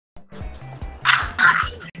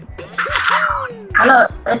Hello,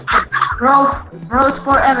 it's BroZz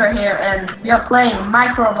Forever here, and we are playing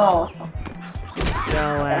MicroVolts.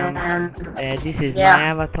 This is my Yeah,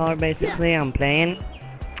 avatar basically. I'm playing,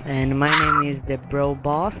 and my name is the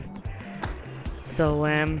BroZz. So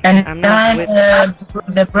And I'm not with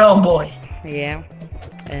the bro boy. yeah,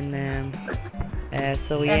 and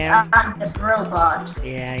so and yeah, I'm the robot.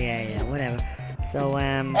 yeah, whatever. So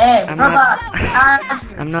Hey, I'm robot, not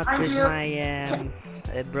I'm not aren't with you? my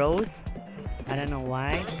bros. I don't know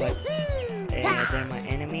why, but they're my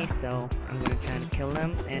enemy, so I'm gonna try and kill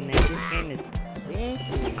them. And this game is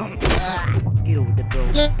come you, the bro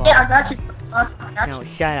Yeah, boss. I got you. I got No,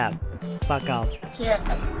 shut up, fuck off, you. Yeah.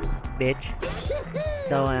 bitch.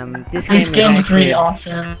 So this This game is game is actually really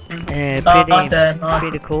awesome.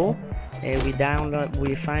 pretty cool. We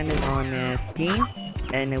find it on Steam,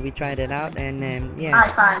 and we tried it out, and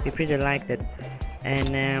yeah, Fine. we pretty liked it.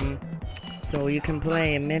 And so you can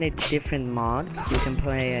play many different mods. You can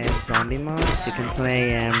play zombie mods. You can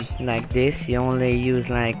play like this. You only use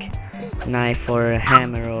like knife or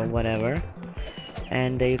hammer or whatever,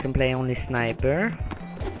 and you can play only sniper,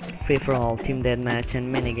 free for all, team deathmatch,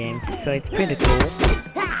 and mini games. So it's pretty cool.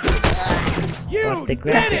 But the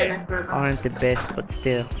graphics aren't the best, but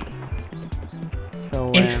still.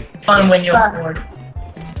 So It's fun when you're bored.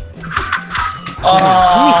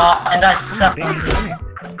 And that's come here.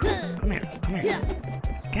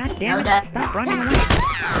 God damn it! Stop running away.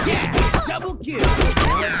 Yeah, double kill.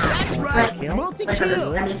 That's right,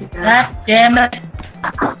 multi-kill. God damn it.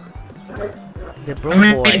 The bro I'm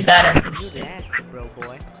boy. really bad at You the ass, bro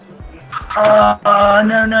boy. No.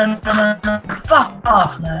 Fuck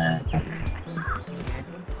off, man.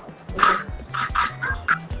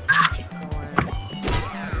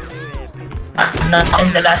 I'm not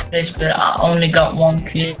in the last place, but I only got one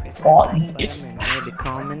kill. Maybe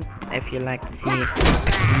comment if you like to see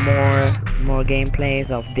more gameplays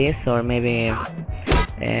of this, or maybe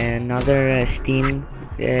another Steam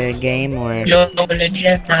game, or Global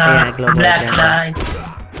Agenda, Global Black Agenda. Lives.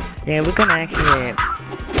 Yeah, we're gonna actually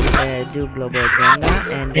do Global Agenda,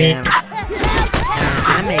 and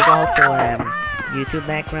I make also YouTube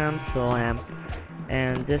background, so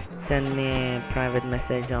and just send me a private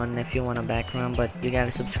message on if you want a background, but you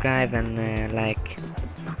gotta subscribe and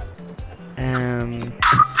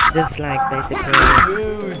just like basically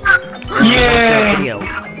Yeah. video.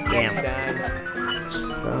 Yeah.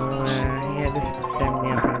 So yeah, just send me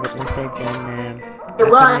a private message, and we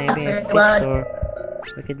can maybe fix, or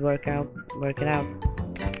we could work it out.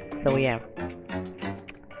 So yeah,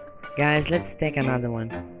 guys, let's take another one.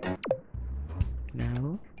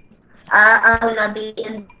 No. I will not be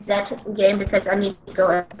in that game because I need to go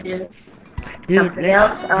and do something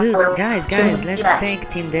else. Guys, let's take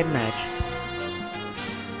team deathmatch.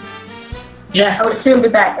 Yeah. I will soon be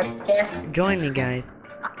back. Okay. Join me, guys.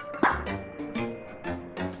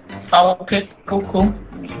 Oh, okay, cool. Come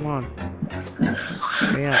on.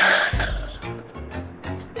 Hurry up.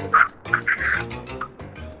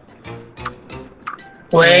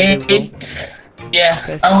 Wait.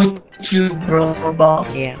 Yeah, I'm with you, bro, boss.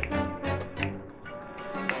 Yeah.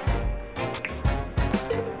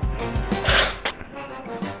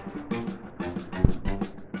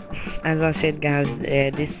 As I said, guys,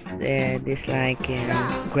 this like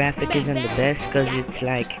graphic isn't the best because it's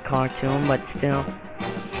like cartoon, but still,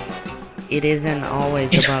 it isn't always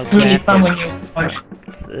about Really fun when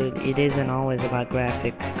graphics. It isn't always about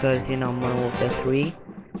graphic, because you know, Modern Warfare 3,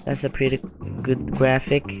 that's a pretty good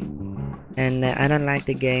graphic, and I don't like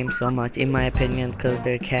the game so much, in my opinion, because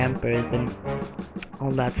they're campers and all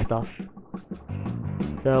that stuff.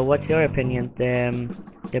 So, what's your opinion,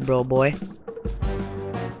 the bro boy?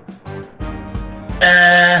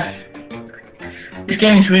 This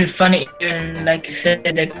game is really funny, and like you said,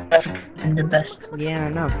 the graphics isn't the best. Yeah, I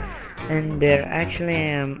know. And they're actually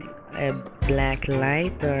a black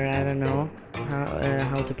light, or I don't know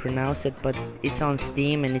how to pronounce it, but it's on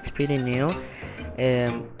Steam and it's pretty new.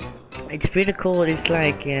 It's pretty cool. It's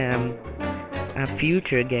like a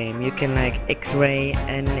future game. You can like X-ray,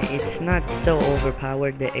 and it's not so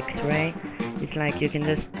overpowered, the X-ray. It's like you can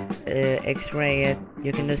just X-ray it.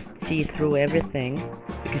 You can just see through everything.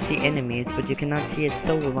 You can see enemies, but you cannot see it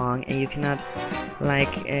so long, and you cannot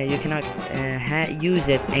like use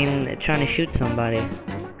it in trying to shoot somebody.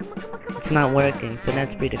 It's not working, so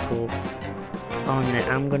that's pretty cool.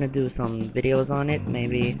 I'm gonna do some videos on it.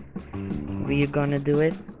 Maybe we're gonna do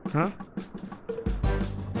it, huh?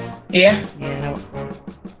 Yeah. Yeah.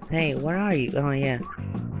 Hey, where are you? Oh yeah.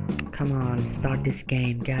 Come on, start this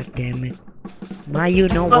game. God damn it. Why you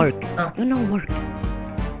no work? You no work.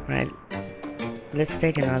 Right. Let's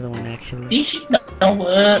take another one actually. This shit don't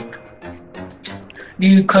work.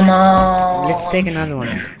 You come on. Let's take another one.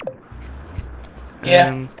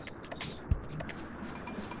 Yeah.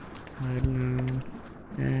 I don't know.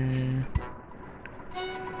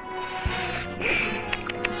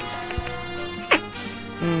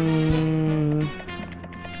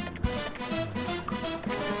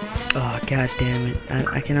 Oh god damn it!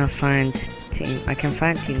 I cannot find team. I can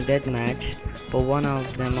find team deathmatch, but one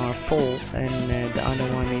of them are full, and the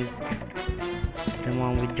other one is the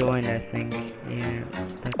one we joined. I think. Yeah,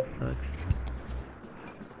 that sucks.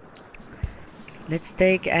 Let's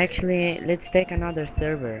take another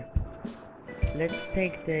server. Let's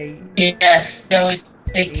take the Yes. So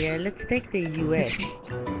yeah. Let's take the US.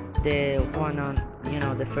 The one on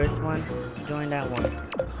the first one. Join that one.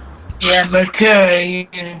 yeah, Mercury.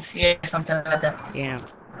 Yeah, something like that. Yeah.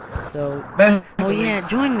 So. Mercury. Oh yeah,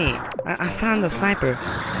 join me. I found a sniper.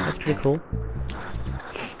 That's pretty cool.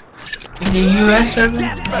 In the US server?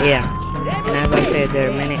 Yeah. And as I said, there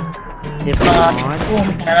are many different mods. Cool.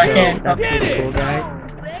 So that's pretty cool, guys.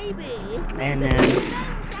 And I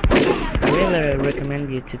really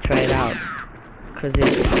recommend you to try it out, cause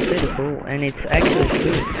it's pretty cool and it's actually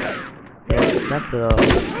free. Yeah, that's a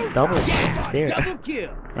double there,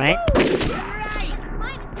 right?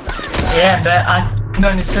 Yeah, but I'm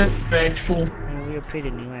gonna search it's full. And we're pretty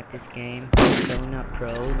new at this game, so we're not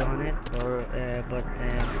pros on it, but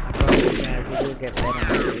I promise you guys we will get better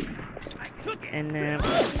at it. And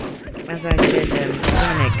as I said, we're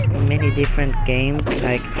gonna make many different games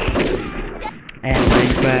like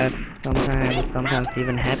Minecraft, sometimes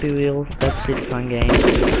even Happy Wheels. That's a pretty fun game.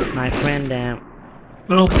 My friend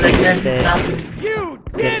We'll play that.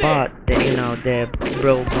 the bot, the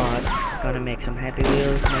BroZz, gonna make some Happy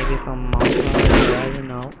Wheels, maybe some monsters, or I don't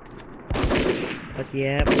know. But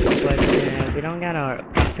yeah, we don't got our,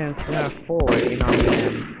 since we are 4 in our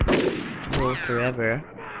World Forever.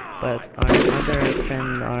 But our other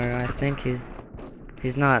friend, I think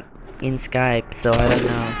he's not in Skype, so I don't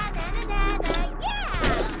know.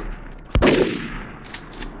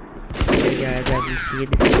 Okay guys, as you see,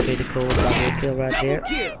 this is pretty cool. Double kill right there.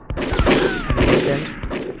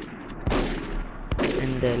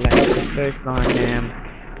 And like the first on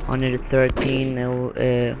 113,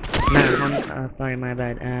 sorry, my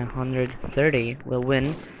bad. 130 will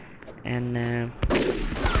win, and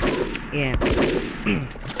yeah.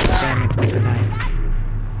 Damn it, bye.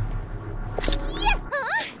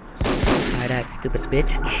 Bye, that stupid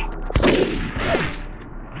bitch.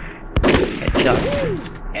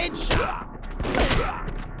 Headshot.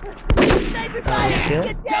 Double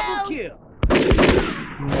kill.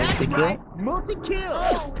 Multi-kill. Multi-kill.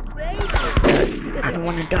 I don't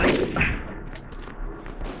wanna die.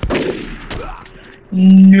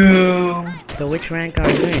 No. So which rank are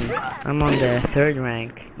you in? I'm on the 3rd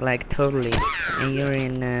rank, like totally. And you're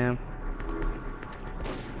in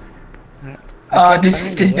This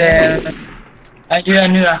is the. I do a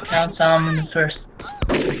new account, so I'm in the first.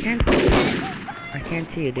 I can't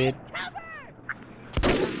see you, dude.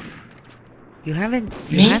 You haven't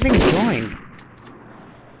Me? joined.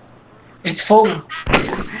 It's full.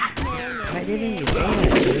 Why didn't you say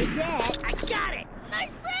that, dude?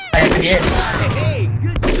 I did. Hey,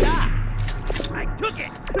 good shot. I took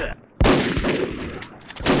it.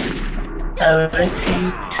 Let's see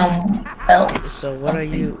some else. So what are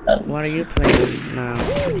you playing now?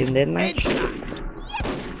 Team Deathmatch?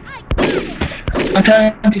 I'm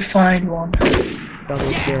trying to find one.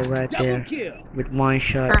 Double kill right there. Double kill. With one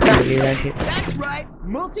shot. Can you like it? That's right.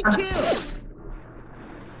 Multi-kill.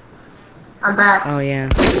 I'm back. Oh yeah.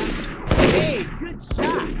 Hey, good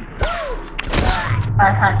shot. I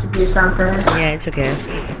have to do something. Yeah, it's okay.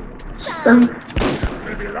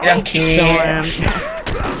 Okay. So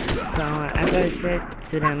as I said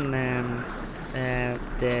to them,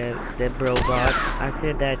 the BroZz, I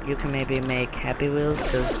said that you can maybe make Happy Wheels,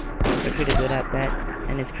 because they're pretty good at that,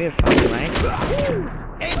 and it's pretty fun, right?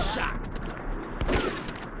 Headshot.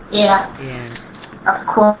 Yeah, Yeah. of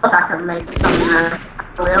course I can make some wheel.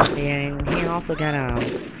 Yeah, and he also got a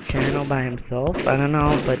channel by himself. I don't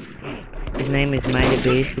know, but his name is Mighty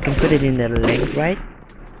Base. We can put it in the link, right?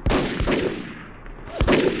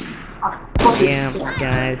 Yeah,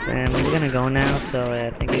 guys, we're gonna go now. So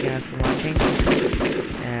thank you guys for watching.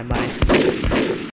 Bye.